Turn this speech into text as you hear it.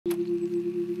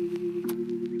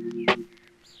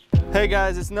Hey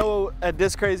guys, it's Noah at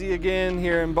Disc Crazy again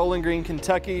here in Bowling Green,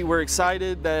 Kentucky. We're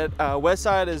excited that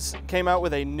Westside came out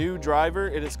with a new driver.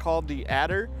 It is called the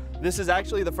Adder. This is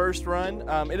actually the first run.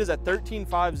 It is a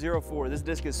 13.504. This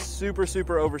disc is super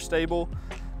overstable.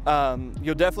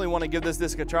 You'll definitely want to give this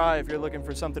disc a try if you're looking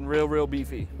for something real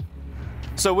beefy.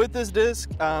 So with this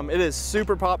disc, it is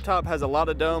super pop top, has a lot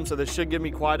of dome, so this should give me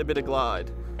quite a bit of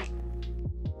glide.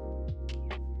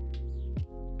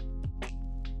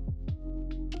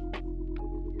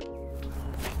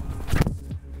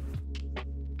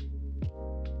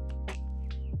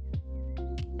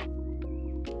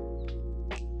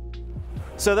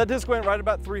 So that disc went right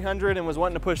about 300 and was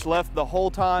wanting to push left the whole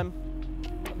time.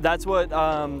 That's what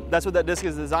that disc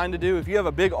is designed to do. If you have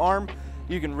a big arm,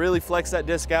 you can really flex that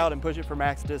disc out and push it for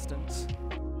max distance.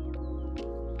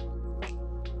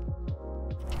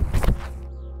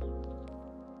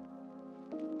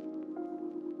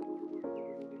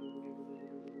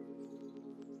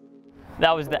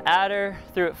 That was the Adder,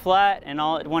 threw it flat, and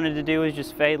all it wanted to do was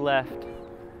just fade left.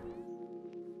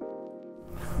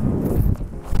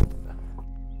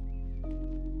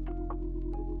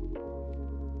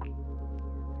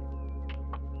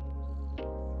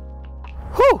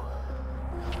 Whew!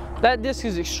 That disc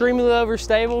is extremely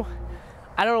overstable.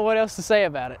 I don't know what else to say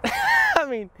about it. I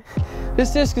mean,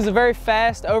 this disc is a very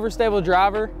fast, overstable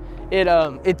driver.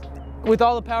 With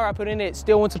all the power I put in it, it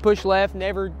still wants to push left,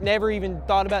 never even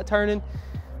thought about turning.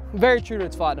 Very true to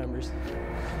its flat numbers.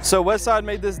 So Westside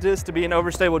made this disc to be an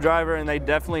overstable driver, and they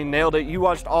definitely nailed it. You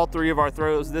watched all three of our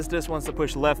throws. This disc wants to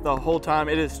push left the whole time.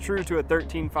 It is true to a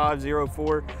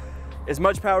 13.504. As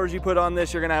much power as you put on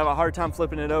this, you're gonna have a hard time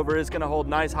flipping it over. It's gonna hold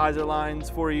nice hyzer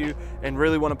lines for you and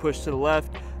really wanna push to the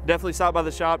left. Definitely stop by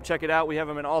the shop, check it out. We have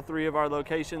them in all three of our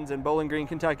locations in Bowling Green,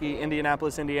 Kentucky,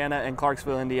 Indianapolis, Indiana, and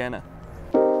Clarksville, Indiana.